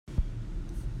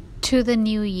To the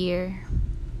new year.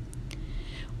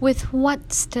 With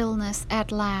what stillness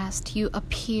at last you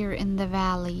appear in the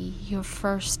valley, your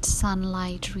first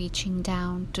sunlight reaching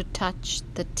down to touch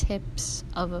the tips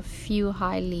of a few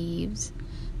high leaves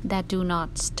that do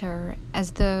not stir,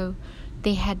 as though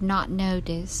they had not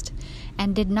noticed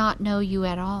and did not know you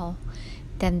at all.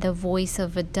 Then the voice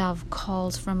of a dove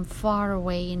calls from far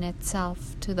away in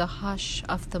itself to the hush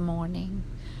of the morning.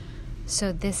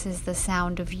 So this is the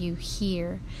sound of you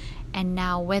here, and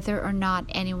now whether or not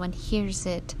anyone hears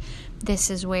it, this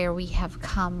is where we have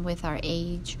come with our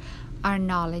age, our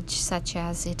knowledge such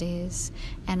as it is,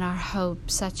 and our hope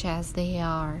such as they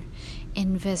are,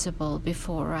 invisible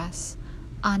before us,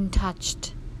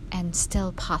 untouched and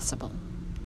still possible.